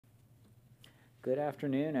Good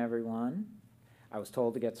afternoon, everyone. I was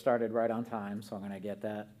told to get started right on time, so I'm going to get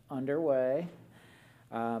that underway.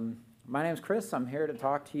 My name is Chris. I'm here to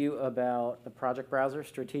talk to you about the Project Browser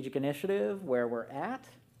Strategic Initiative, where we're at,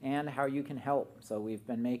 and how you can help. So we've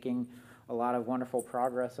been making a lot of wonderful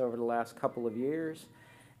progress over the last couple of years,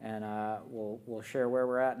 and we'll share where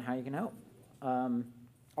we're at and how you can help.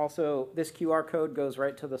 Also, this QR code goes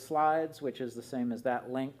right to the slides, which is the same as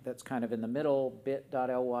that link that's kind of in the middle,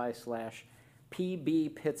 bit.ly/PB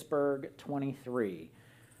Pittsburgh 23.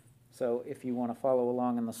 So if you want to follow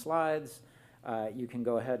along in the slides, you can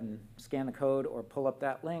go ahead and scan the code or pull up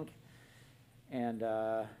that link. And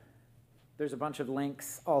there's a bunch of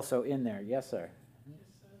links also in there. Yes, sir? It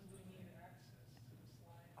says we need access to the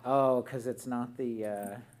slide. Oh, because it's not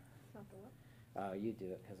the... Oh, you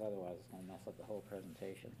do it, because otherwise it's going to mess up the whole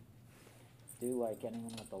presentation. Do like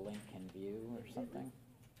anyone with the link can view or something?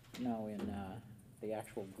 No, in the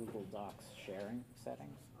actual Google Docs sharing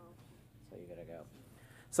settings. So you got to go.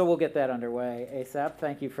 So we'll get that underway ASAP.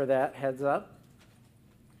 Thank you for that heads up.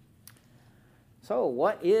 So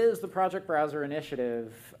what is the Project Browser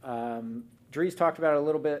Initiative? Dries talked about it a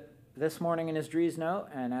little bit this morning in his Dries note,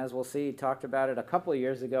 and as we'll see, he talked about it a couple of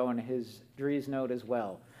years ago in his Dries note as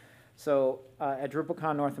well. So at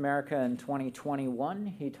DrupalCon North America in 2021,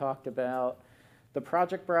 he talked about the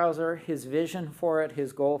project browser. His vision for it,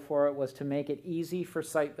 his goal for it, was to make it easy for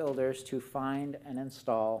site builders to find and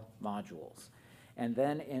install modules. And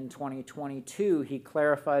then in 2022, he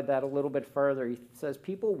clarified that a little bit further. He says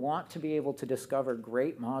people want to be able to discover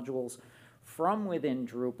great modules from within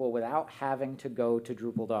Drupal without having to go to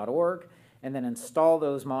Drupal.org and then install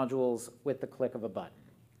those modules with the click of a button.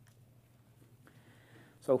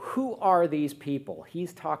 So who are these people?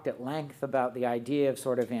 He's talked at length about the idea of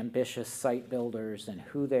sort of ambitious site builders and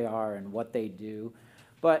who they are and what they do.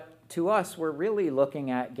 But to us, we're really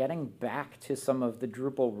looking at getting back to some of the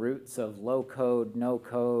Drupal roots of low code, no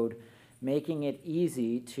code, making it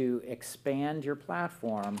easy to expand your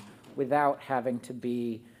platform without having to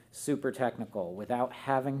be super technical, without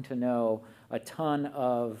having to know a ton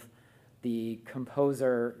of the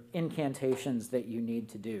composer incantations that you need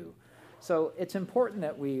to do. So it's important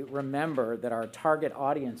that we remember that our target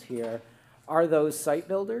audience here are those site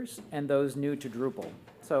builders and those new to Drupal.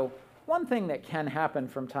 So one thing that can happen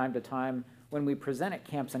from time to time when we present at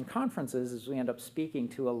camps and conferences is we end up speaking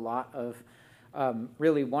to a lot of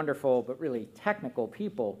really wonderful but really technical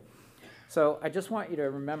people. So I just want you to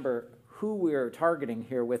remember who we're targeting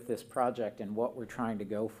here with this project and what we're trying to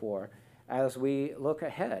go for as we look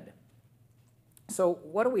ahead. So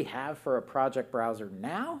what do we have for a project browser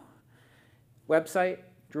now? Website,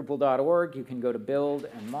 Drupal.org. You can go to Build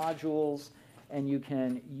and Modules, and you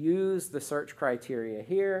can use the search criteria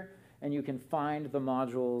here, and you can find the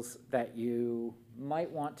modules that you might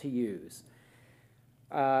want to use.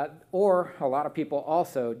 Or a lot of people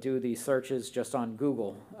also do these searches just on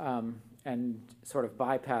Google and sort of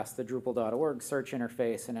bypass the Drupal.org search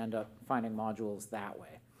interface and end up finding modules that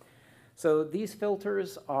way. So these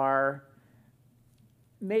filters are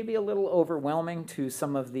maybe a little overwhelming to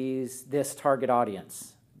some of this target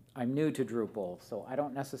audience. I'm new to Drupal, so I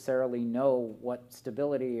don't necessarily know what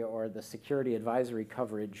stability or the security advisory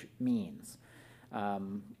coverage means.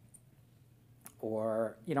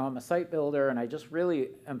 Or, you know, I'm a site builder and I just really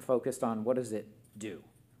am focused on what does it do,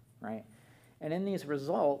 right? And in these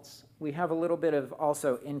results, we have a little bit of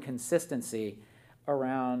also inconsistency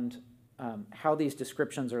around how these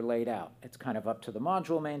descriptions are laid out. It's kind of up to the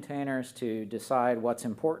module maintainers to decide what's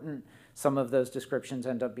important. Some of those descriptions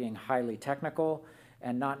end up being highly technical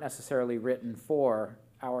and not necessarily written for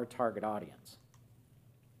our target audience.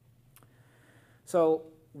 So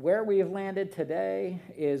where we have landed today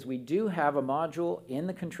is we do have a module in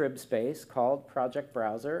the contrib space called Project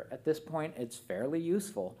Browser. At this point, it's fairly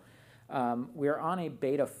useful. We're on a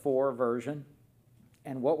beta 4 version.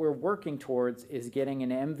 And what we're working towards is getting an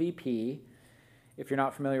MVP. If you're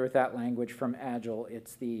not familiar with that language from Agile,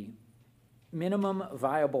 it's the minimum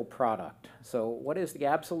viable product. So what is the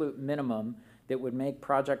absolute minimum that would make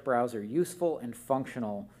Project Browser useful and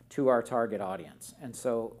functional to our target audience? And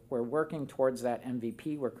so we're working towards that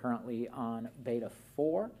MVP. We're currently on beta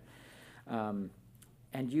 4. And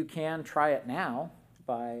you can try it now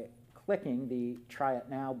by clicking the Try It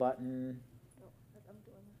Now button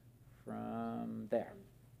from there.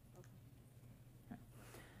 Okay.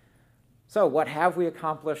 So what have we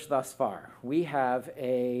accomplished thus far? We have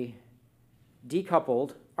a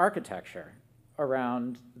decoupled architecture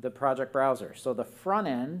around the project browser. So the front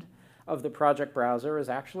end of the project browser is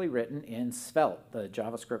actually written in Svelte, the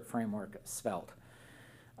JavaScript framework Svelte.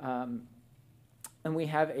 And we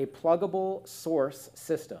have a pluggable source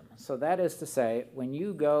system. So that is to say, when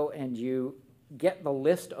you go and you get the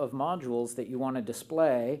list of modules that you want to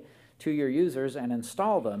display to your users and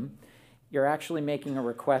install them, you're actually making a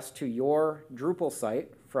request to your Drupal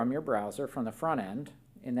site from your browser, from the front end,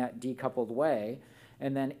 in that decoupled way,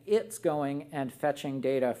 and then it's going and fetching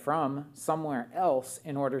data from somewhere else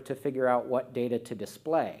in order to figure out what data to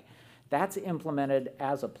display. That's implemented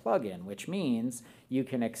as a plugin, which means you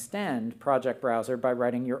can extend Project Browser by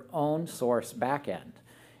writing your own source backend.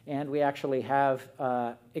 And we actually have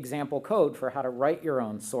example code for how to write your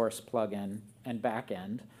own source plugin and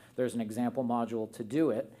backend. There's an example module to do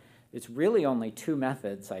it. It's really only 2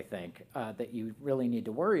 methods, I think, that you really need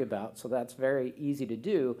to worry about, so that's very easy to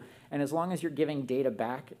do. And as long as you're giving data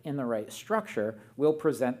back in the right structure, we'll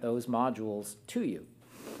present those modules to you.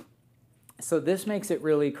 So this makes it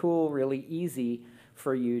really cool, really easy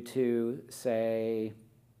for you to say,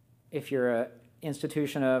 if you're an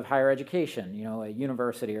institution of higher education, you know, a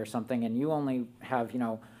university or something, and you only have, you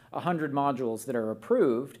know, 100 modules that are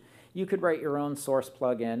approved, you could write your own source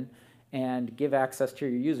plugin and give access to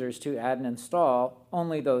your users to add and install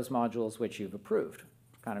only those modules which you've approved.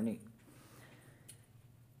 Kind of neat.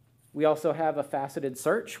 We also have a faceted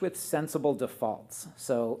search with sensible defaults.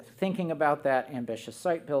 So thinking about that ambitious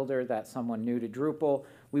site builder, that someone new to Drupal,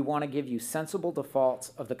 we want to give you sensible defaults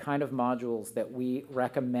of the kind of modules that we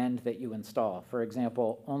recommend that you install. For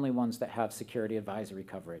example, only ones that have security advisory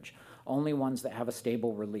coverage, only ones that have a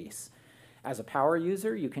stable release. As a power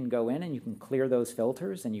user, you can go in and you can clear those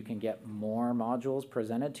filters and you can get more modules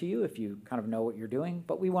presented to you if you kind of know what you're doing,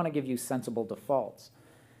 but we want to give you sensible defaults.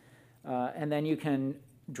 And then you can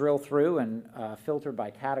drill through and filter by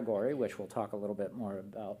category, which we'll talk a little bit more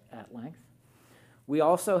about at length. We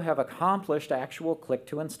also have accomplished actual click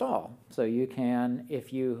to install. So you can,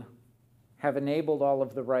 if you have enabled all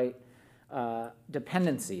of the right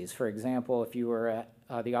dependencies, for example, if you were at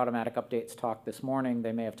the automatic updates talk this morning,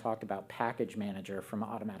 they may have talked about Package Manager from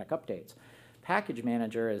automatic updates. Package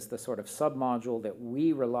Manager is the sort of submodule that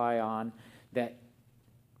we rely on that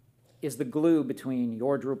is the glue between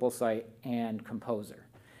your Drupal site and Composer.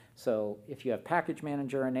 So if you have Package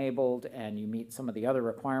Manager enabled and you meet some of the other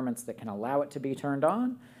requirements that can allow it to be turned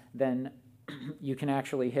on, then you can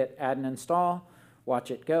actually hit add and install,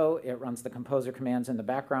 watch it go. It runs the Composer commands in the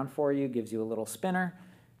background for you, gives you a little spinner,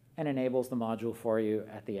 and enables the module for you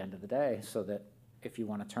at the end of the day, so that if you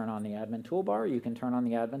want to turn on the admin toolbar, you can turn on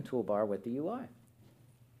the admin toolbar with the UI.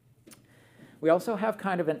 We also have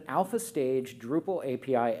kind of an alpha stage Drupal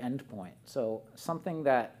API endpoint, so something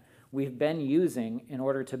that we've been using in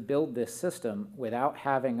order to build this system without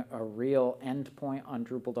having a real endpoint on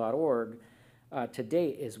Drupal.org to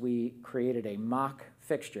date is we created a mock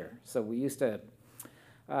fixture. So we used to,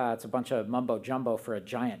 it's a bunch of mumbo jumbo for a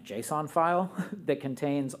giant JSON file that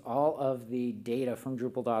contains all of the data from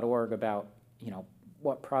Drupal.org about, you know,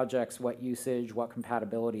 what projects, what usage, what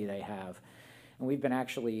compatibility they have. And we've been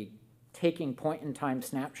actually taking point-in-time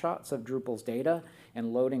snapshots of Drupal's data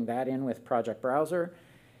and loading that in with Project Browser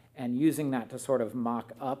and using that to sort of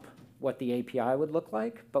mock up what the API would look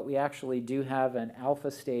like. But we actually do have an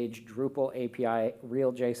alpha stage Drupal API,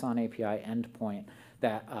 real JSON API endpoint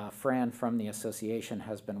that Fran from the association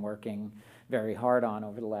has been working very hard on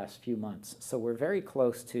over the last few months. So we're very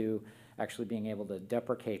close to actually being able to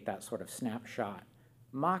deprecate that sort of snapshot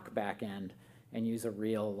mock backend and use a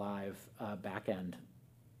real live backend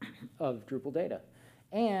of Drupal data.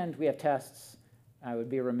 And we have tests. I would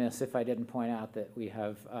be remiss if I didn't point out that we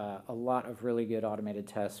have a lot of really good automated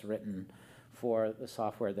tests written for the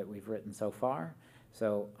software that we've written so far.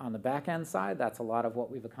 So on the back-end side, that's a lot of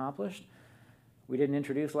what we've accomplished. We didn't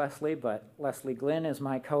introduce Leslie, but Leslie Glynn is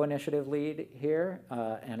my co-initiative lead here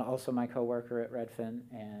and also my co-worker at Redfin,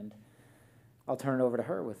 and I'll turn it over to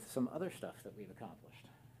her with some other stuff that we've accomplished.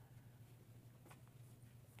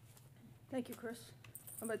 Thank you, Chris.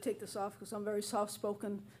 I'm going to take this off because I'm very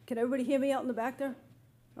soft-spoken. Can everybody hear me out in the back there?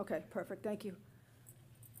 Okay, perfect. Thank you.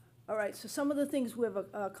 All right, so some of the things we've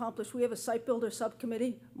accomplished, we have a site builder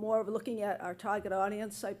subcommittee, more of looking at our target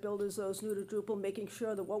audience, site builders, those new to Drupal, making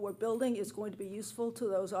sure that what we're building is going to be useful to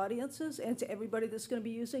those audiences and to everybody that's going to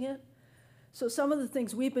be using it. So some of the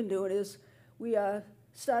things we've been doing is we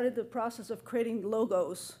started the process of creating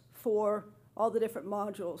logos for all the different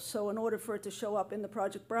modules. So in order for it to show up in the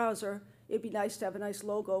project browser, it'd be nice to have a nice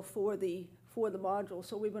logo for the module.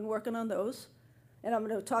 So we've been working on those. And I'm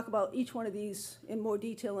going to talk about each one of these in more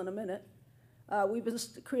detail in a minute. We've been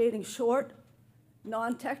creating short,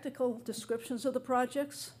 non-technical descriptions of the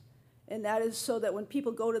projects. And that is so that when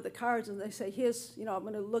people go to the cards and they say, here's, you know, I'm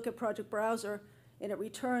going to look at Project Browser, and it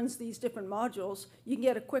returns these different modules, you can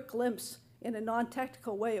get a quick glimpse in a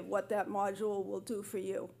non-technical way of what that module will do for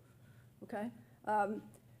you, okay?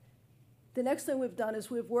 The next thing we've done is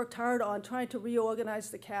we've worked hard on trying to reorganize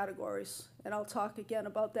the categories, and I'll talk again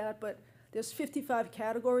about that, but there's 55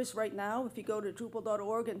 categories right now if you go to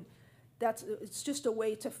Drupal.org, and it's just a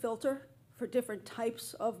way to filter for different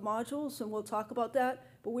types of modules, and we'll talk about that,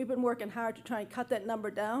 but we've been working hard to try and cut that number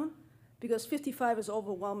down because 55 is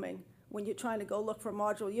overwhelming when you're trying to go look for a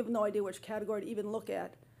module. You have no idea which category to even look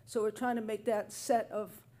at. So we're trying to make that set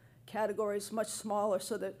of categories much smaller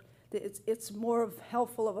so that it's more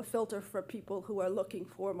helpful of a filter for people who are looking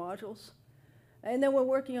for modules. And then we're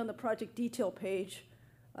working on the project detail page.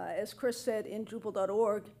 As Chris said, in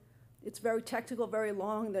Drupal.org, it's very technical, very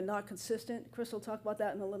long, they're not consistent. Chris will talk about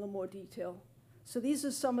that in a little more detail. So these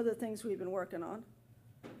are some of the things we've been working on.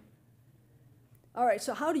 All right,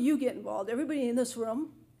 so how do you get involved? Everybody in this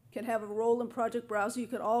room can have a role in Project Browser. You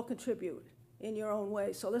can all contribute in your own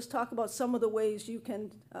way. So let's talk about some of the ways you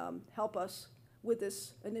can help us with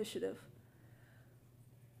this initiative.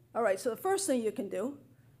 All right, so the first thing you can do,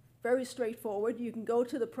 very straightforward, you can go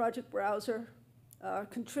to the Project Browser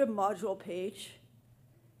contrib module page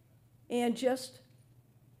and just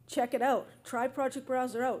check it out. Try Project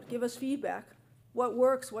Browser out. Give us feedback. What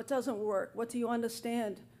works? What doesn't work? What do you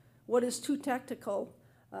understand? What is too technical?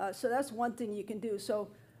 So that's one thing you can do. So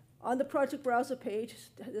on the Project Browser page,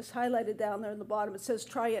 it's highlighted down there in the bottom, it says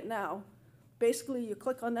Try It Now. Basically, you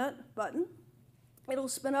click on that button. It'll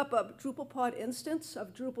spin up a DrupalPod instance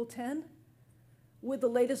of Drupal 10 with the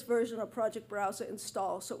latest version of Project Browser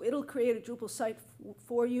installed. So it'll create a Drupal site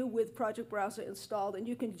for you with Project Browser installed, and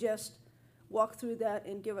you can just walk through that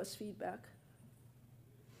and give us feedback.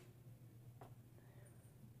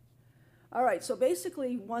 All right, so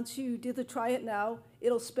basically, once you do the Try It Now,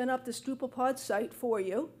 it'll spin up this DrupalPod site for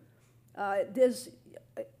you.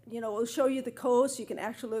 It'll show you the code, so you can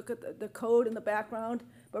actually look at the code in the background.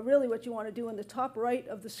 But really what you want to do in the top right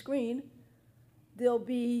of the screen, there'll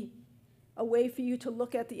be a way for you to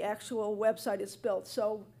look at the actual website it's built.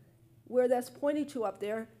 So where that's pointing to up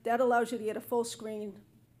there, that allows you to get a full screen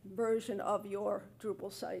version of your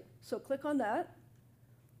Drupal site. So click on that,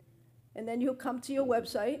 and then you'll come to your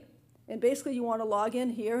website. And basically you want to log in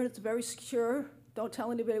here. It's very secure. Don't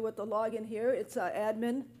tell anybody what the login here. It's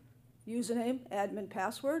admin username, admin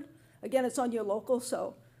password. Again, it's on your local,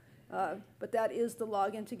 so, but that is the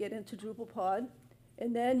login to get into DrupalPod.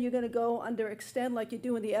 And then you're going to go under Extend like you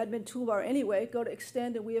do in the admin toolbar anyway. Go to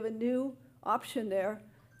Extend, and we have a new option there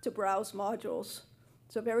to browse modules.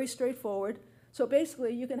 So very straightforward. So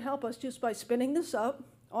basically, you can help us just by spinning this up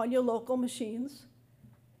on your local machines,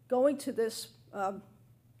 going to this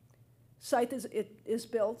site that it is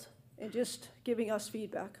built, and just giving us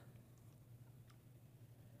feedback.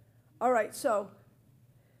 All right, so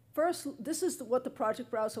first, this is what the project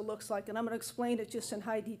browser looks like, and I'm going to explain it just in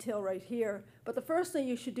high detail right here. But the first thing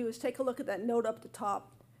you should do is take a look at that note up the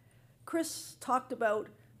top. Chris talked about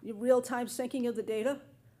real-time syncing of the data.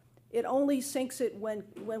 It only syncs it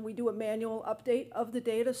when we do a manual update of the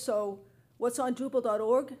data, so what's on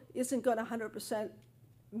Drupal.org isn't going to 100%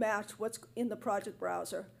 match what's in the project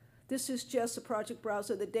browser. This is just the project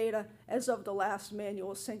browser, the data as of the last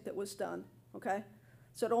manual sync that was done, okay?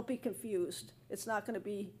 So don't be confused. It's not going to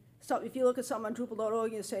be, so if you look at something on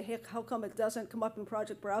Drupal.org and you say, hey, how come it doesn't come up in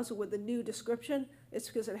project browser with the new description? It's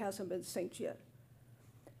because it hasn't been synced yet.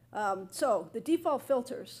 So the default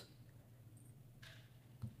filters,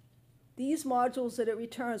 these modules that it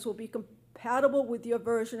returns will be compatible with your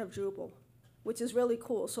version of Drupal, which is really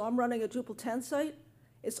cool. So I'm running a Drupal 10 site.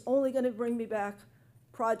 It's only going to bring me back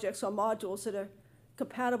projects or modules that are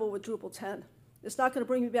compatible with Drupal 10. It's not going to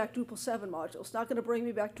bring me back Drupal 7 modules. It's not going to bring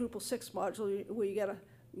me back Drupal 6 module where you got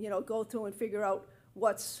to go through and figure out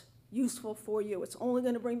what's useful for you. It's only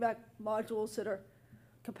going to bring back modules that are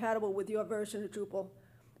compatible with your version of Drupal.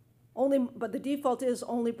 But the default is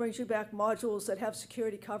only brings you back modules that have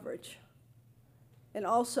security coverage and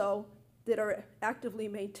also that are actively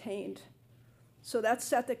maintained. So that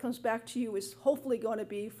set that comes back to you is hopefully going to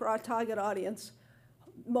be, for our target audience,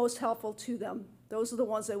 most helpful to them. Those are the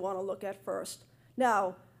ones they want to look at first.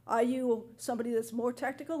 Now, are you somebody that's more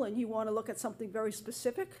technical and you want to look at something very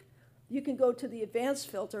specific? You can go to the advanced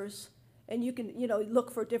filters and you can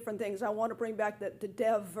look for different things. I want to bring back the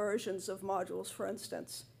dev versions of modules, for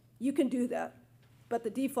instance. You can do that, but the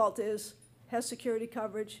default has security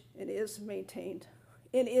coverage and is maintained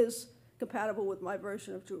and is compatible with my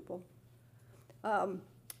version of Drupal.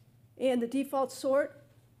 And the default sort,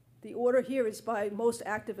 the order here is by most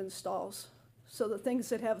active installs. So the things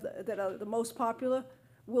that are the most popular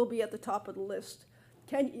will be at the top of the list.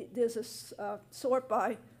 There's a sort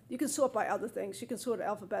by You can sort by other things. You can sort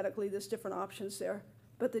alphabetically. There's different options there.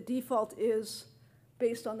 But the default is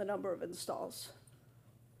based on the number of installs.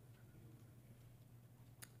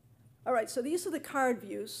 All right, so these are the card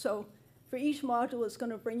views. So for each module, it's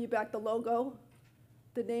going to bring you back the logo,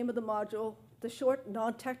 the name of the module, the short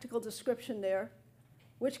non-technical description there,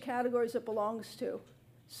 which categories it belongs to.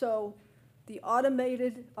 So the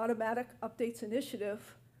automatic updates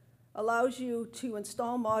initiative allows you to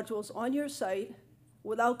install modules on your site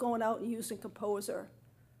without going out and using Composer.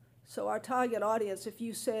 So our target audience, if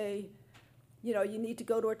you say, you know, you need to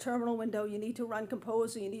go to a terminal window, you need to run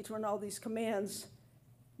Composer, you need to run all these commands,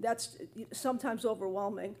 that's sometimes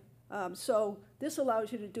overwhelming. So this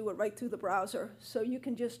allows you to do it right through the browser. So you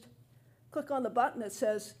can just click on the button that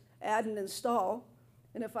says add and install.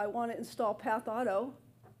 And if I want to install PathAuto,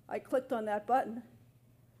 I clicked on that button.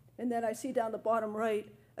 And then I see down the bottom right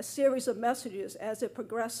a series of messages as it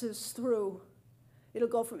progresses through. It'll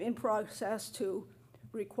go from in process to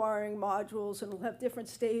requiring modules, and it'll have different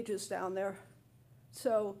stages down there.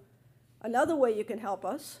 So another way you can help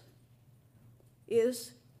us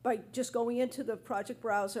is by just going into the project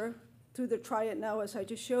browser through the Try It Now, as I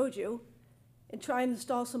just showed you, and try and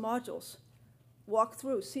install some modules. Walk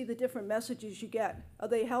through, see the different messages you get. Are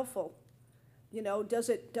they helpful? You know, does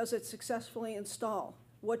it successfully install?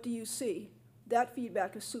 What do you see? That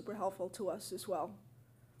feedback is super helpful to us as well.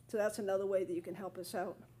 So that's another way that you can help us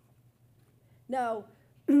out. Now,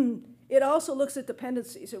 it also looks at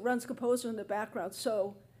dependencies. It runs Composer in the background.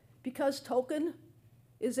 So because token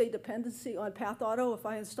is a dependency on PathAuto, if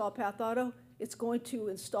I install PathAuto, it's going to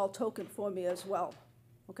install token for me as well,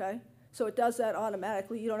 okay? So it does that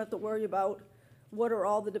automatically. You don't have to worry about what are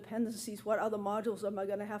all the dependencies, what other modules am I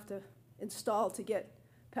gonna have to install to get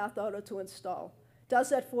PathAuto to install. Does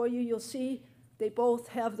that for you. You'll see they both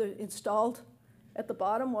have the installed at the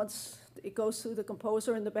bottom once it goes through the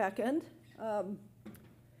Composer in the back end.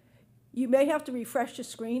 You may have to refresh your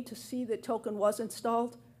screen to see that token was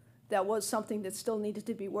installed. That was something that still needed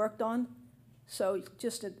to be worked on. So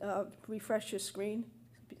just refresh your screen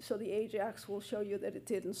so the Ajax will show you that it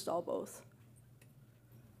did install both.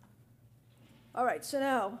 All right, so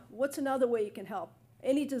now, what's another way you can help?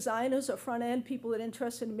 Any designers or front-end people that are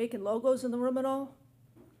interested in making logos in the room at all?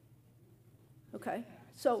 Okay,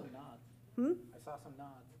 so. I saw some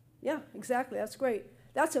nods. Yeah, exactly, that's great.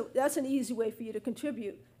 That's an easy way for you to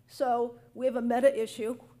contribute. So we have a meta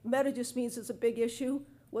issue. Meta just means it's a big issue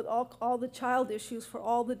with all the child issues for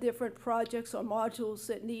all the different projects or modules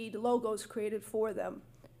that need logos created for them.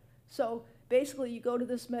 So basically you go to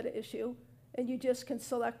this meta issue and you just can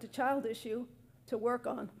select a child issue to work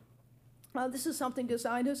on. This is something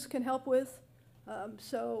designers can help with.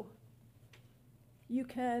 So you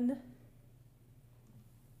can,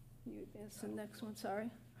 you advance to the next one, sorry.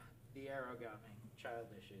 The arrow got me. Child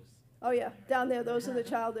issues. Oh yeah, down there, those are the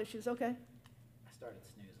child issues, okay. I started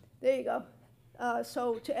snoozing. There you go.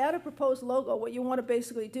 So to add a proposed logo, what you want to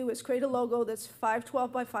basically do is create a logo that's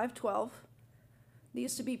 512 by 512.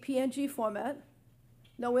 Needs to be PNG format,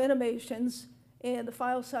 no animations, and the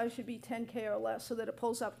file size should be 10K or less so that it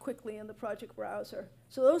pulls up quickly in the project browser.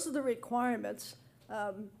 So those are the requirements.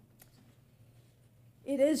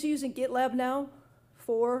 It is using GitLab now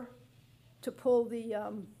to pull the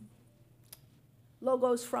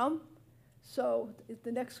logos from. So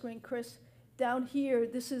the next screen, Chris. Down here,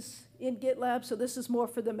 this is in GitLab, so this is more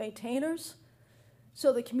for the maintainers.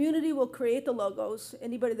 So the community will create the logos.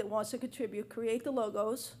 Anybody that wants to contribute, create the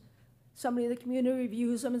logos. Somebody in the community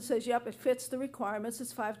reviews them and says, yep, it fits the requirements,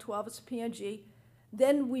 it's 512, it's PNG.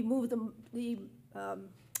 Then we move the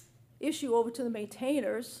issue over to the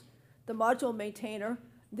maintainers, the module maintainer.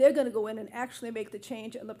 They're gonna go in and actually make the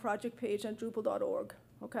change on the project page on Drupal.org,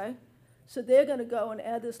 okay? So they're gonna go and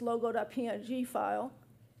add this logo.png file.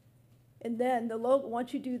 And then the logo,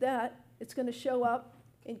 once you do that, it's going to show up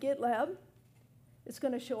in GitLab, it's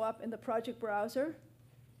going to show up in the project browser,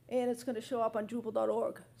 and it's going to show up on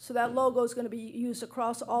Drupal.org. So that logo is going to be used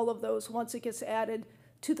across all of those once it gets added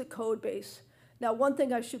to the code base. Now, one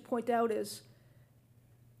thing I should point out is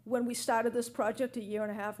when we started this project a year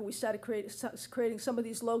and a half and we started creating some of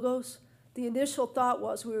these logos, the initial thought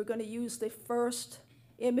was we were going to use the first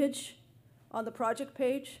image on the project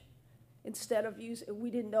page. Instead of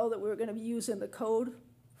we didn't know that we were going to be using the code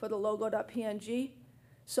for the logo.png.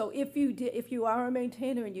 So if you are a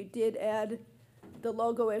maintainer and you did add the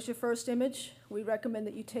logo as your first image, we recommend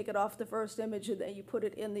that you take it off the first image and then you put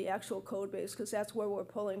it in the actual code base because that's where we're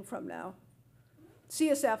pulling from now.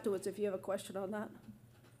 See us afterwards if you have a question on that.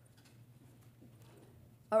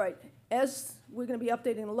 All right, as we're going to be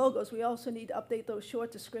updating the logos, we also need to update those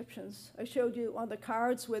short descriptions. I showed you on the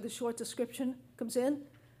cards where the short description comes in.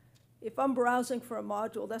 if I'm browsing for a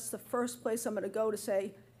module, that's the first place I'm going to go to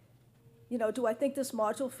say, you know, do I think this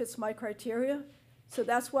module fits my criteria? So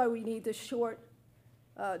that's why we need this short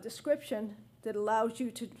description that allows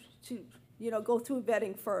you to you know, go through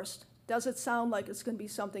vetting first. Does it sound like it's going to be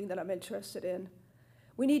something that I'm interested in?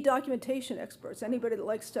 We need documentation experts. Anybody that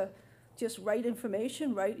likes to just write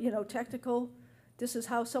information, write, you know, technical, this is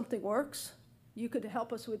how something works. You could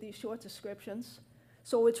help us with these short descriptions.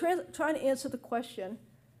 So we're trying to answer the question,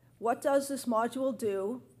 what does this module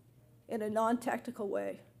do in a non-technical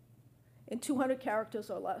way, in 200 characters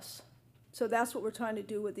or less? So that's what we're trying to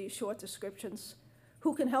do with these short descriptions.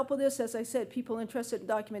 Who can help with this? As I said, people interested in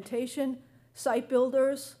documentation, site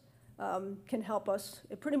builders can help us.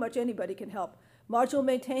 Pretty much anybody can help. Module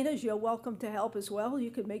maintainers, you're welcome to help as well. You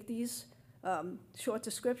can make these short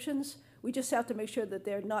descriptions. We just have to make sure that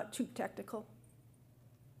they're not too technical.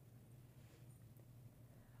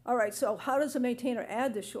 All right, so how does a maintainer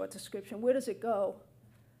add this short description? Where does it go?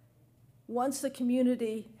 Once the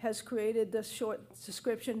community has created this short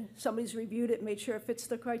description, somebody's reviewed it, made sure it fits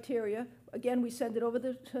the criteria. Again, we send it over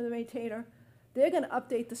to the maintainer. They're going to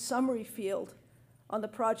update the summary field on the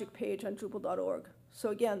project page on Drupal.org. So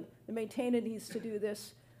again, the maintainer needs to do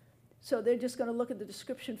this. So they're just going to look at the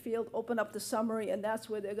description field, open up the summary, and that's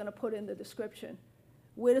where they're going to put in the description.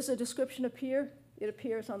 Where does the description appear? It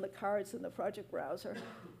appears on the cards in the project browser.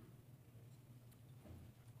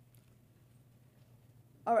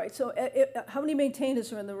 All right, so how many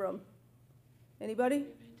maintainers are in the room? Anybody?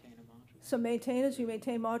 Some maintainers, you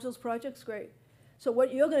maintain modules projects, great. So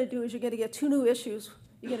what you're going to do is you're going to get 2 new issues.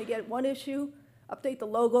 You're going to get one issue, update the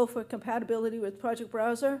logo for compatibility with Project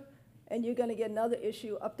Browser, and you're going to get another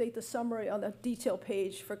issue, update the summary on the detail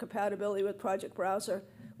page for compatibility with Project Browser.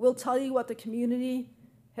 We'll tell you what the community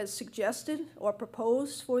has suggested or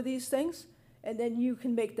proposed for these things, and then you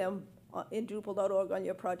can make them in Drupal.org on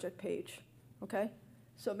your project page, okay?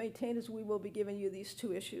 So maintainers, we will be giving you these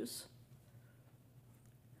 2 issues.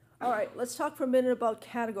 All right, let's talk for a minute about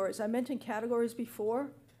categories. I mentioned categories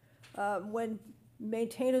before. When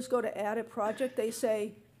maintainers go to add a project, they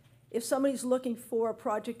say, if somebody's looking for a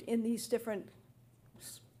project in these different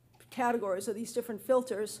categories or these different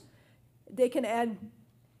filters, they can add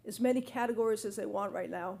as many categories as they want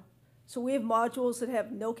right now. So we have modules that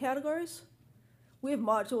have no categories. We have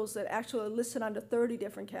modules that actually are listed under 30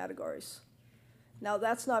 different categories. Now,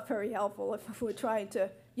 that's not very helpful if we're trying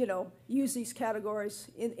to, you know, use these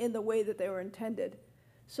categories in the way that they were intended.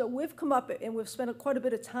 So we've come up, and we've spent quite a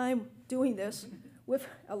bit of time doing this, with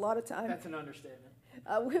a lot of time. That's an understatement.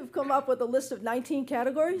 We've come up with a list of 19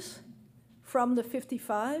 categories from the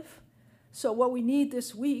 55. So what we need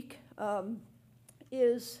this week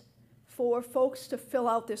is for folks to fill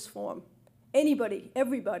out this form. Anybody,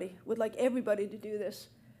 everybody, would like everybody to do this.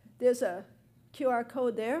 There's a QR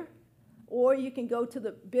code there. Or you can go to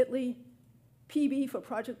the bit.ly PB for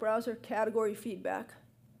Project Browser category feedback.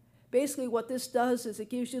 Basically what this does is it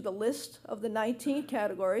gives you the list of the 19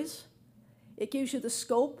 categories. It gives you the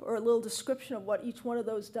scope or a little description of what each one of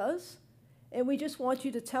those does. And we just want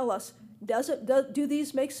you to tell us, do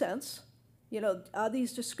these make sense? You know, are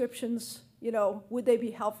these descriptions, you know, would they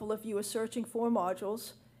be helpful if you were searching for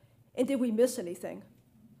modules? And did we miss anything?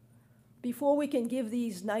 Before we can give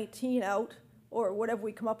these 19 out, or whatever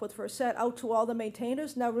we come up with for a set, out to all the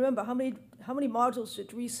maintainers. Now remember, how many modules did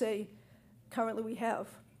Dries say currently we have?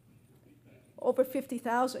 Over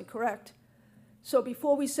 50,000, correct. So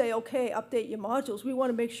before we say, okay, update your modules, we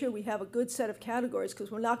want to make sure we have a good set of categories because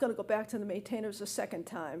we're not going to go back to the maintainers a second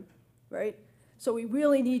time, right? So we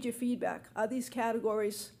really need your feedback. Are these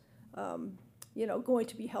categories, you know, going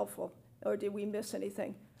to be helpful, or did we miss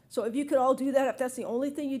anything? So if you could all do that, if that's the only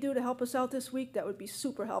thing you do to help us out this week, that would be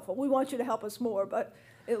super helpful. We want you to help us more, but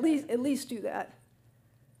at least do that.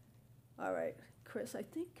 All right, Chris, I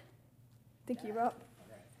think you're up.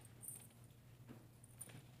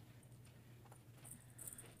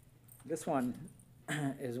 This one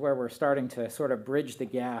is where we're starting to sort of bridge the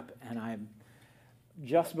gap, and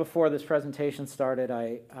just before this presentation started,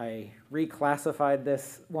 I reclassified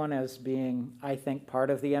this one as being, I think, part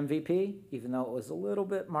of the MVP, even though it was a little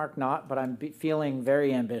bit marked not, but I'm feeling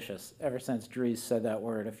very ambitious ever since Dries said that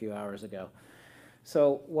word a few hours ago.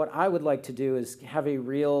 So what I would like to do is have a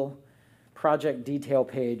real project detail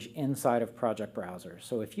page inside of Project Browser.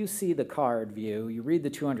 So if you see the card view, you read the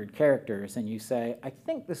 200 characters, and you say, I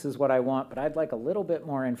think this is what I want, but I'd like a little bit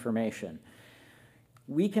more information.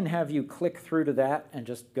 We can have you click through to that and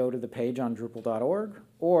just go to the page on Drupal.org,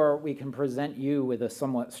 or we can present you with a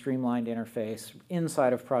somewhat streamlined interface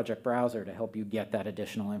inside of Project Browser to help you get that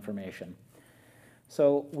additional information.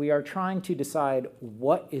 So we are trying to decide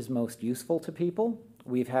what is most useful to people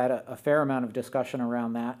We've had a fair amount of discussion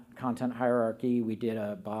around that content hierarchy. We did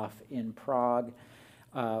a BOF in Prague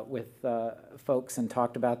with folks and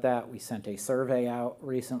talked about that. We sent a survey out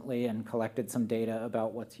recently and collected some data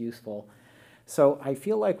about what's useful. So I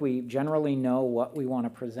feel like we generally know what we want to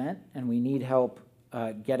present, and we need help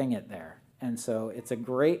getting it there. And so it's a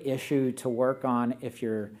great issue to work on if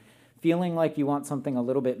you're feeling like you want something a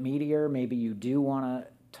little bit meatier. Maybe you do want to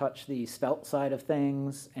touch the svelte side of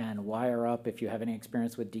things and wire up, if you have any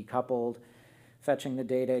experience with decoupled, fetching the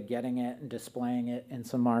data, getting it, and displaying it in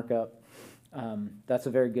some markup. That's a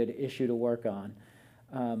very good issue to work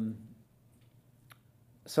on.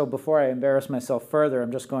 So before I embarrass myself further,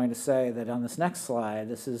 I'm just going to say that on this next slide,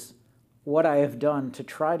 this is what I have done to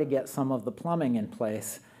try to get some of the plumbing in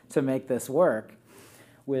place to make this work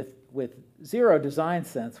with zero design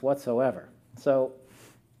sense whatsoever. So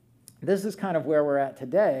this is kind of where we're at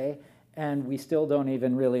today, and we still don't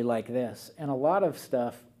even really like this. And a lot of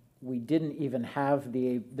stuff we didn't even have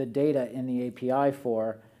the data in the API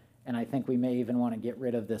for, and I think we may even want to get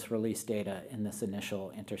rid of this release data in this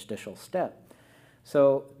initial interstitial step.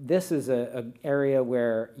 So this is an area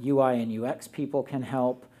where UI and UX people can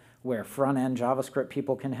help, where front-end JavaScript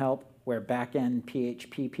people can help, where back-end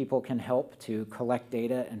PHP people can help to collect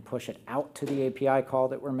data and push it out to the API call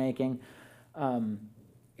that we're making.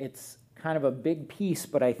 It's kind of a big piece,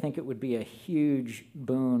 but I think it would be a huge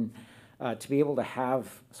boon to be able to have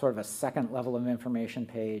sort of a second level of information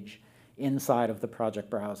page inside of the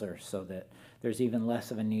project browser so that there's even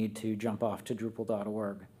less of a need to jump off to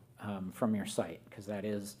Drupal.org from your site, because that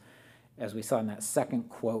is, as we saw in that second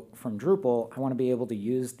quote from Drupal, I want to be able to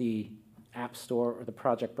use the App Store or the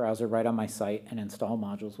project browser right on my site and install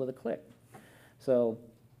modules with a click. So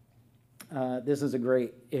this is a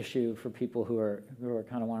great issue for people who are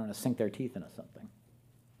kind of wanting to sink their teeth into something.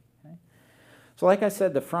 Okay. So like I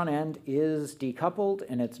said, the front end is decoupled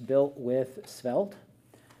and it's built with Svelte.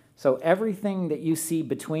 So everything that you see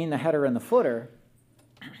between the header and the footer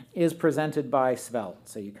is presented by Svelte.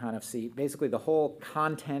 So you kind of see basically the whole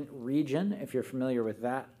content region, if you're familiar with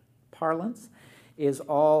that parlance, is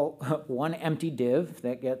all one empty div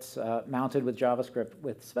that gets mounted with JavaScript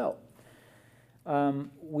with Svelte.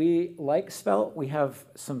 We like Svelte. We have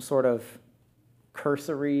some sort of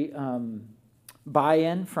cursory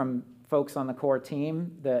buy-in from folks on the core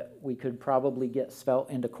team that we could probably get Svelte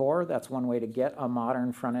into core. That's one way to get a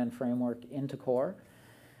modern front-end framework into core.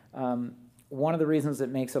 One of the reasons it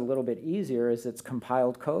makes it a little bit easier is it's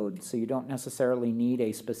compiled code, so you don't necessarily need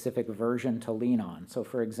a specific version to lean on. So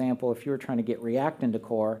for example, if you were trying to get React into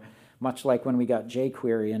core, much like when we got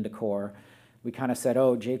jQuery into core, we kind of said,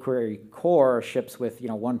 oh, jQuery core ships with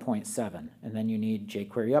 1.7, and then you need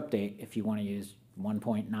jQuery update if you want to use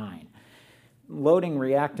 1.9. Loading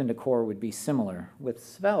React into core would be similar. With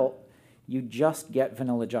Svelte, you just get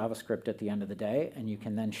vanilla JavaScript at the end of the day, and you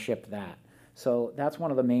can then ship that. So that's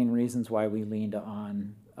one of the main reasons why we leaned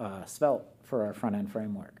on Svelte for our front-end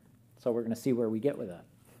framework. So we're going to see where we get with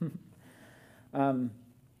that.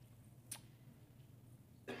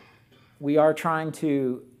 We are trying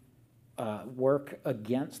to work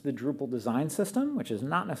against the Drupal design system, which is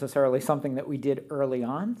not necessarily something that we did early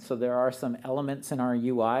on. So there are some elements in our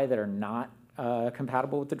UI that are not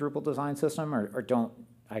compatible with the Drupal design system, or don't,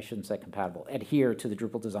 I shouldn't say compatible, adhere to the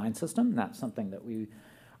Drupal design system. That's something that we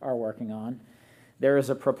are working on. There is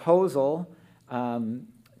a proposal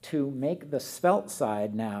to make the Svelte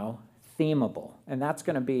side now themable, and that's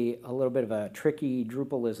going to be a little bit of a tricky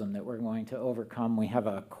Drupalism that we're going to overcome. We have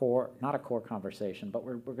a core, not a core conversation, but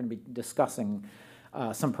we're going to be discussing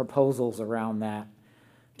some proposals around that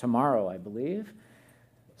tomorrow, I believe.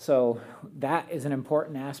 So that is an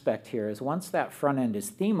important aspect here, is once that front end is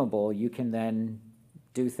themable, you can then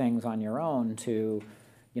do things on your own to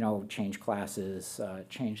change classes,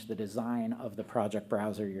 change the design of the project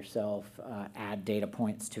browser yourself, add data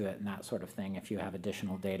points to it and that sort of thing if you have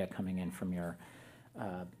additional data coming in from your,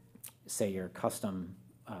 say, your custom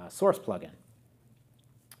source plugin.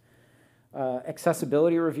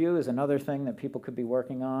 Accessibility review is another thing that people could be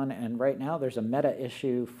working on, and right now there's a meta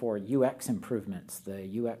issue for UX improvements.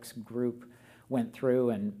 The UX group went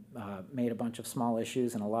through and made a bunch of small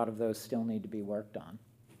issues, and a lot of those still need to be worked on.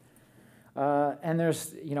 And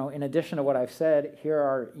there's, in addition to what I've said, here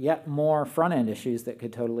are yet more front-end issues that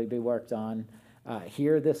could totally be worked on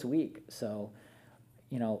here this week. So,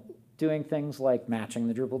 doing things like matching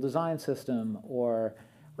the Drupal design system, or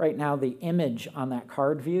right now the image on that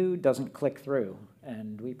card view doesn't click through,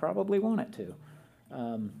 and we probably want it to.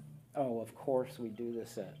 Oh, of course we do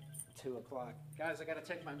this at 2 o'clock. Guys, I got to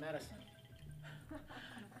take my medicine.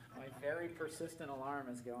 My very persistent alarm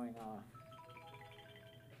is going off.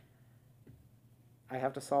 I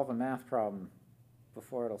have to solve a math problem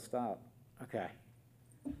before it'll stop. Okay.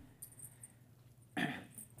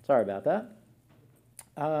 Sorry about that.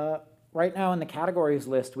 Right now in the categories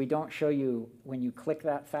list, we don't show you, when you click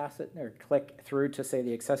that facet or click through to say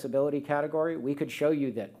the accessibility category, we could show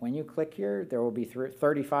you that when you click here, there will be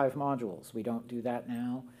 35 modules. We don't do that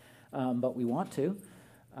now, but we want to.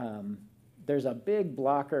 There's a big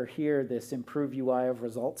blocker here, this improve UI of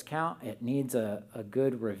results count. It needs a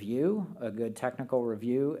good review, a good technical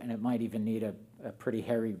review, and it might even need a pretty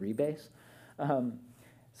hairy rebase.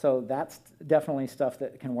 So that's definitely stuff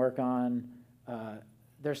that can work on.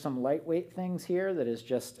 There's some lightweight things here that is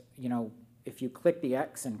just, you know, if you click the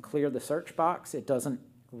X and clear the search box, it doesn't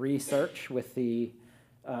research with the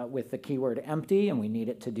keyword empty, and we need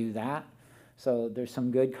it to do that. So there's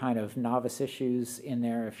some good kind of novice issues in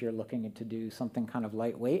there if you're looking to do something kind of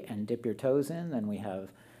lightweight and dip your toes in, then we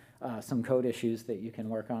have some code issues that you can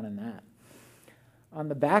work on in that. On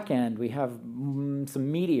the back end, we have some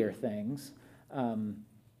meatier things.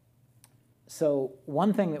 So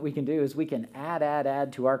one thing that we can do is we can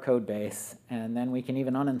add to our code base, and then we can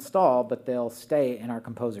even uninstall, but they'll stay in our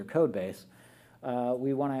Composer code base.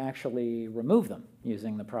 We want to actually remove them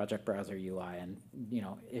using the project browser UI and, you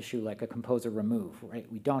know, issue like a Composer remove, right?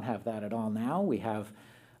 We don't have that at all now. We have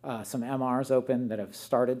some MRs open that have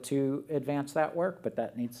started to advance that work, but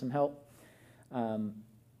that needs some help.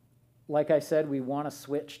 Like I said, we want to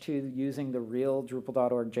switch to using the real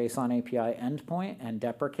Drupal.org JSON API endpoint and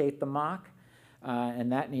deprecate the mock.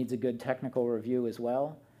 And that needs a good technical review as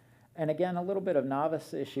well. And again, a little bit of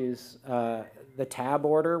novice issues. The tab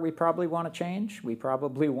order we probably want to change. We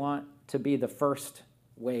probably want to be the first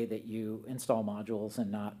way that you install modules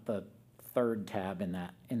and not the third tab in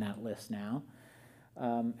that list now.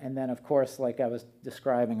 And then, of course, like I was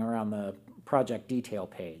describing around the project detail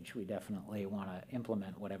page, we definitely want to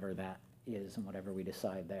implement whatever that is and whatever we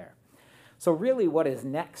decide there. So really what is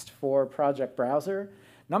next for Project Browser?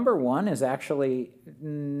 Number one is actually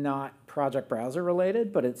not Project Browser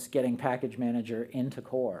related, but it's getting Package Manager into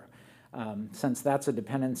core. Since that's a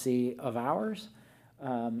dependency of ours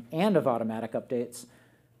and of automatic updates,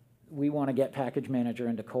 we want to get Package Manager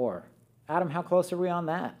into core. Adam, how close are we on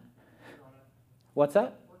that? Working on it. What's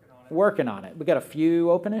that? Working on it. Working on it. We got a few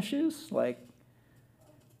open issues, like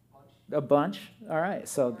a bunch. All right,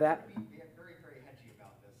 so that. We get very, very hedgy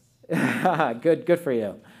about this. Good for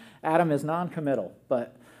you. Adam is non-committal,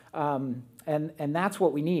 but and that's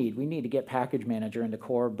what we need. We need to get Package Manager into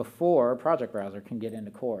core before Project Browser can get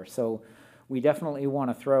into core. So we definitely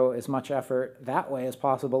want to throw as much effort that way as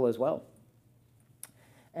possible as well.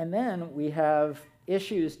 And then we have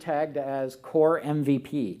issues tagged as core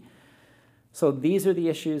MVP. So these are the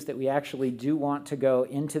issues that we actually do want to go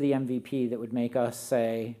into the MVP that would make us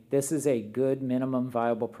say, this is a good minimum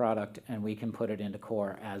viable product and we can put it into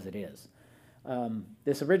core as it is.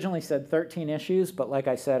 This originally said 13 issues, but like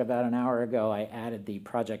I said about an hour ago, I added the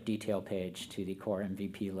project detail page to the core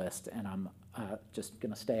MVP list, and I'm just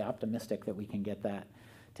going to stay optimistic that we can get that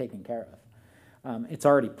taken care of. It's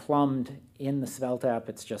already plumbed in the Svelte app,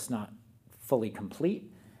 it's just not fully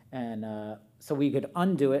complete, and so we could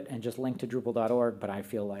undo it and just link to Drupal.org, but I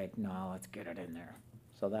feel like, no, let's get it in there.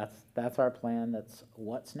 So that's our plan, that's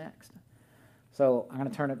what's next. So I'm going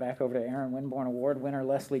to turn it back over to Aaron Winborn Award winner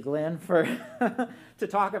Leslie Glynn for to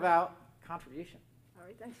talk about contribution. All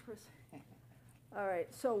right, thanks, Chris. All right,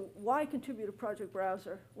 so why contribute to Project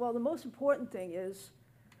Browser? Well, the most important thing is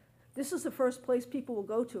this is the first place people will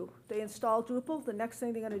go to. They install Drupal. The next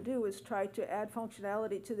thing they're going to do is try to add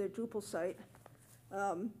functionality to their Drupal site.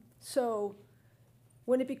 So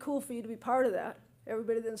wouldn't it be cool for you to be part of that?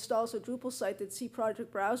 Everybody that installs a Drupal site that see Project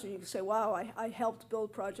Browser, you can say, wow, I helped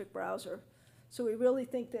build Project Browser. So we really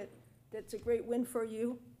think that that's a great win for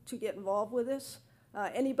you to get involved with this.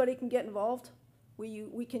 Anybody can get involved.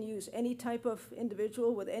 We can use any type of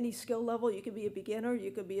individual with any skill level. You could be a beginner.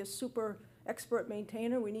 You could be a super expert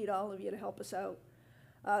maintainer. We need all of you to help us out.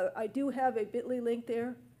 I do have a bit.ly link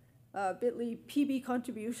there, bit.ly PB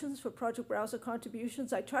contributions for Project Browser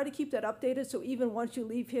contributions. I try to keep that updated so even once you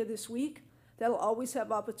leave here this week, that'll always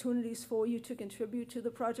have opportunities for you to contribute to the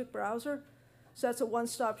Project Browser. So that's a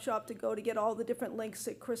one-stop shop to go to get all the different links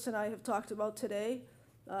that Chris and I have talked about today.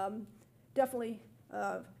 Definitely,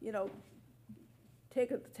 you know,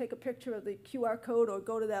 take a picture of the QR code or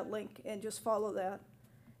go to that link and just follow that.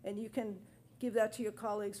 And you can give that to your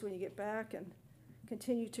colleagues when you get back and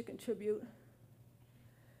continue to contribute.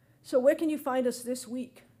 So where can you find us this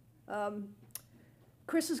week?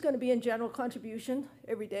 Chris is going to be in general contribution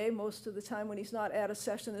every day, most of the time when he's not at a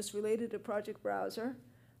session that's related to Project Browser.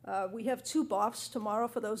 We have 2 BOFs tomorrow.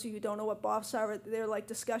 For those of you who don't know what BOFs are, they're like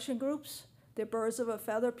discussion groups. They're birds of a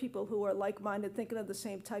feather, people who are like-minded, thinking of the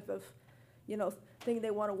same type of, thing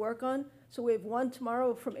they want to work on. So we have one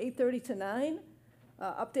tomorrow from 8:30 to 9,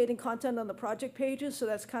 updating content on the project pages. So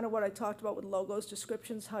that's kind of what I talked about with logos,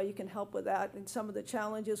 descriptions, how you can help with that, and some of the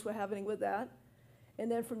challenges we're having with that.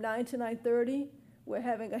 And then from 9 to 9:30, we're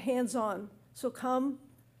having a hands-on. So come,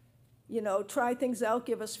 try things out,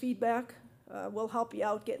 give us feedback. We'll help you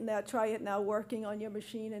out getting that, try it now, working on your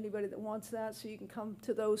machine, anybody that wants that, so you can come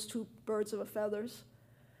to those two birds of a feathers.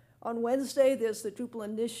 On Wednesday, there's the Drupal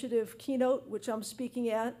Initiative keynote, which I'm speaking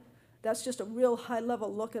at. That's just a real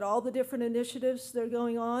high-level look at all the different initiatives that are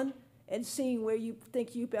going on and seeing where you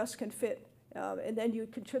think you best can fit. And then you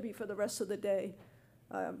contribute for the rest of the day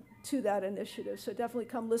to that initiative. So definitely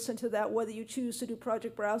come listen to that, whether you choose to do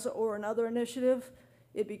Project Browser or another initiative.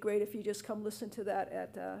 It'd be great if you just come listen to that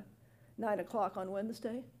at 9 o'clock on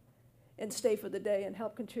Wednesday and stay for the day and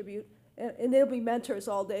help contribute. And there'll be mentors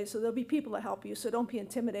all day, so there'll be people to help you, so don't be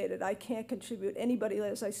intimidated. I can't contribute. Anybody,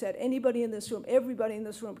 as I said, anybody in this room, everybody in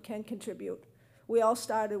this room can contribute. We all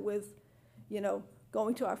started with,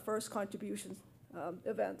 going to our first contribution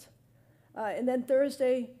event. And then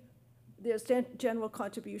Thursday, there's general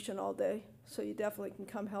contribution all day, so you definitely can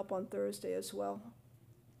come help on Thursday as well.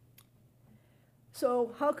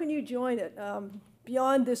 So how can you join it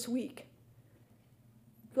beyond this week?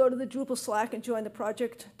 Go to the Drupal Slack and join the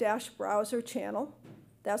Project-Browser channel.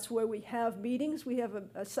 That's where we have meetings. We have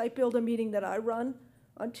a site builder meeting that I run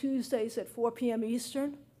on Tuesdays at 4 p.m.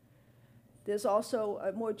 Eastern. There's also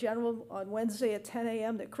a more general on Wednesday at 10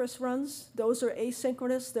 a.m. that Chris runs. Those are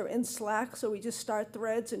asynchronous. They're in Slack, so we just start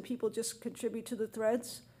threads and people just contribute to the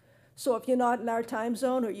threads. So if you're not in our time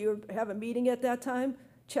zone or you have a meeting at that time,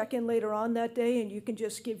 check in later on that day and you can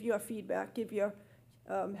just give your feedback, give your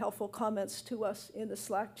helpful comments to us in the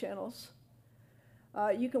Slack channels.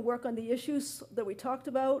 You can work on the issues that we talked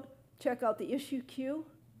about, check out the issue queue,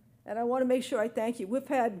 and I want to make sure I thank you. We've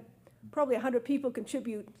had probably 100 people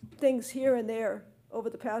contribute things here and there over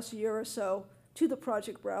the past year or so to the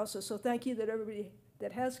Project Browser, so thank you to everybody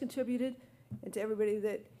that has contributed and to everybody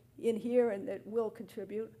that in here and that will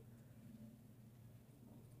contribute.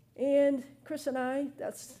 And Chris and I,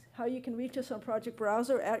 that's how you can reach us on Project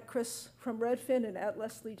Browser, at Chris from Redfin and at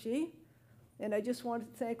Leslie G. And I just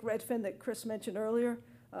wanted to thank Redfin that Chris mentioned earlier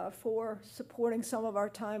for supporting some of our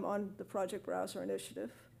time on the Project Browser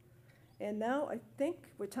initiative. And now I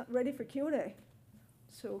think we're ready for Q&A.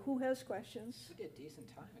 So who has questions? We did decent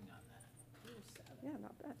timing on that. Yeah,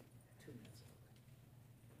 not bad. 2 minutes.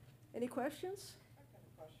 Any questions? I've got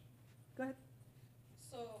a question. Go ahead.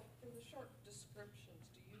 So for the short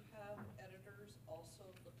descriptions, do you have editors also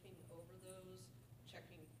looking over those,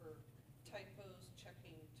 checking for typos,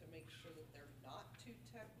 checking to make sure that they're not too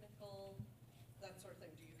technical, that sort of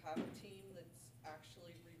thing? Do you have a team that's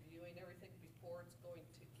actually reviewing everything before it's going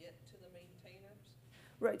to get to the maintainers?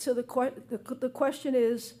 Right, so the question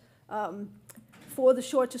is, for the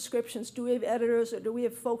short descriptions, do we have editors or do we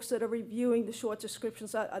have folks that are reviewing the short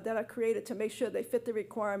descriptions that are created to make sure they fit the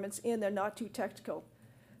requirements and they're not too technical?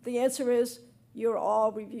 The answer is, you're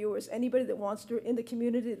all reviewers. Anybody that wants to, in the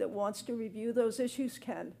community that wants to review those issues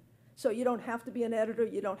can. So you don't have to be an editor,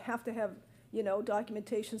 you don't have to have,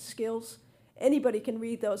 documentation skills. Anybody can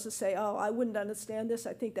read those and say, oh, I wouldn't understand this,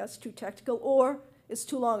 I think that's too technical, or it's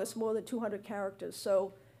too long, it's more than 200 characters.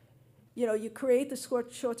 So, you create the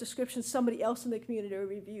short description, somebody else in the community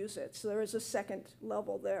reviews it. So there is a second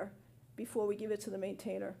level there before we give it to the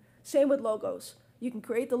maintainer. Same with logos. You can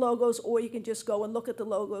create the logos, or you can just go and look at the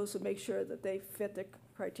logos and make sure that they fit the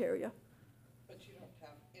criteria. But you don't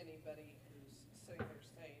have anybody who's sitting there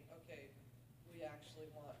saying, okay, we actually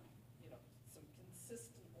want, some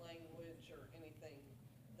consistent language or anything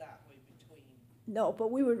that way between. No,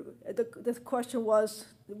 but the question was,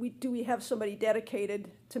 do we have somebody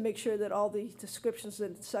dedicated to make sure that all the descriptions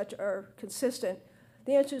and such are consistent?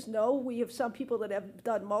 The answer is no. We have some people that have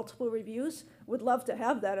done multiple reviews. Would love to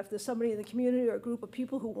have that. If there's somebody in the community or a group of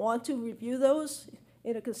people who want to review those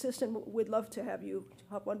in a consistent, we'd love to have you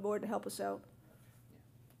hop on board and help us out.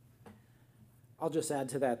 I'll just add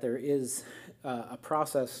to that, there is a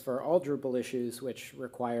process for all Drupal issues which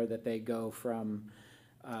require that they go from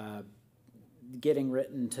getting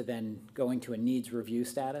written to then going to a needs review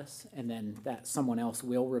status, and then that someone else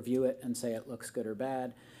will review it and say it looks good or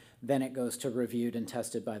bad. Then it goes to reviewed and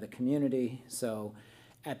tested by the community. So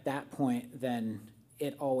at that point, then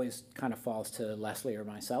it always kind of falls to Leslie or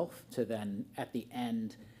myself to then, at the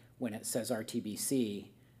end, when it says RTBC,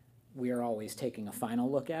 we are always taking a final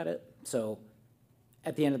look at it. So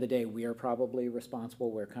at the end of the day, we are probably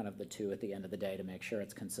responsible. We're kind of the two at the end of the day to make sure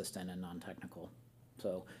it's consistent and non-technical.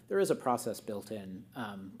 So there is a process built in,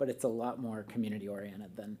 but it's a lot more community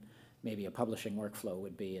oriented than maybe a publishing workflow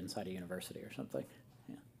would be inside a university or something.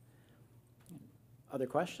 Yeah. Other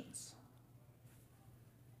questions?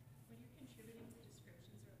 When you're contributing to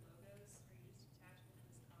descriptions or logos, are you just attaching them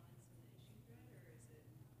as comments in the issue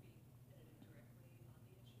thread, or is it being edited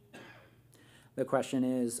directly on the issue? The question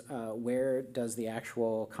is, where does the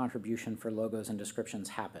actual contribution for logos and descriptions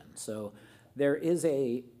happen? So there is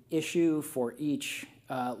a issue for each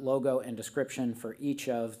logo and description for each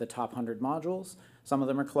of the top 100 modules. Some of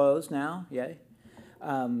them are closed now, yay.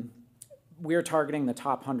 We're targeting the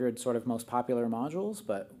top 100 sort of most popular modules,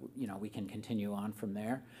 but we can continue on from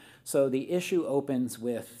there. So the issue opens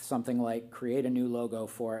with something like create a new logo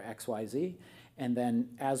for XYZ, and then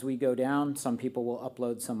as we go down, some people will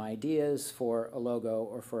upload some ideas for a logo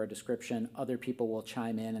or for a description. Other people will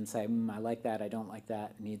chime in and say, I like that, I don't like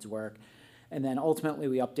that, it needs work. And then ultimately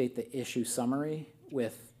we update the issue summary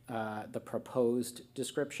with the proposed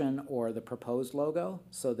description or the proposed logo,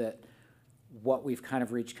 so that what we've kind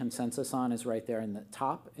of reached consensus on is right there in the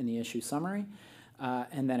top in the issue summary.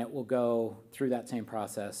 And then it will go through that same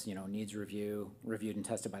process, needs review, reviewed and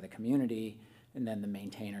tested by the community, and then the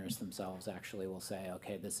maintainers themselves actually will say,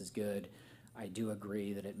 okay, this is good, I do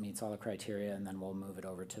agree that it meets all the criteria, and then we'll move it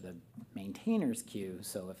over to the maintainers queue.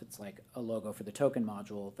 So if it's like a logo for the token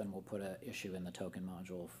module, then we'll put an issue in the token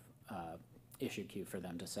module issue queue for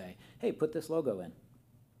them to say, hey, put this logo in.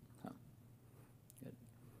 So, good.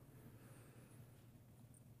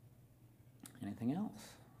 Anything else?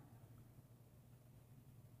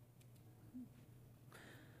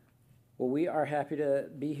 Well, we are happy to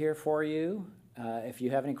be here for you. If you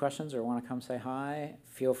have any questions or want to come say hi,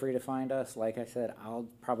 feel free to find us. Like I said, I'll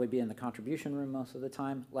probably be in the contribution room most of the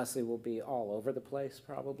time. Leslie will be all over the place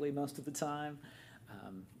probably most of the time.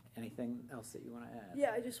 Anything else that you want to add?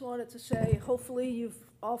 Yeah, I just wanted to say, hopefully you've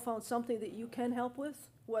all found something that you can help with,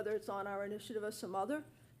 whether it's on our initiative or some other.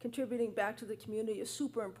 Contributing back to the community is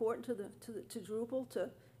super important to Drupal to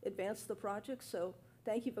advance the project. So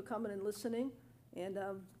thank you for coming and listening, and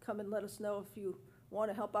come and let us know if you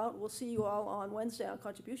want to help out. We'll see you all on Wednesday on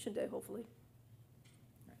Contribution Day, hopefully.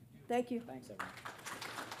 Thank you. Thanks, everyone.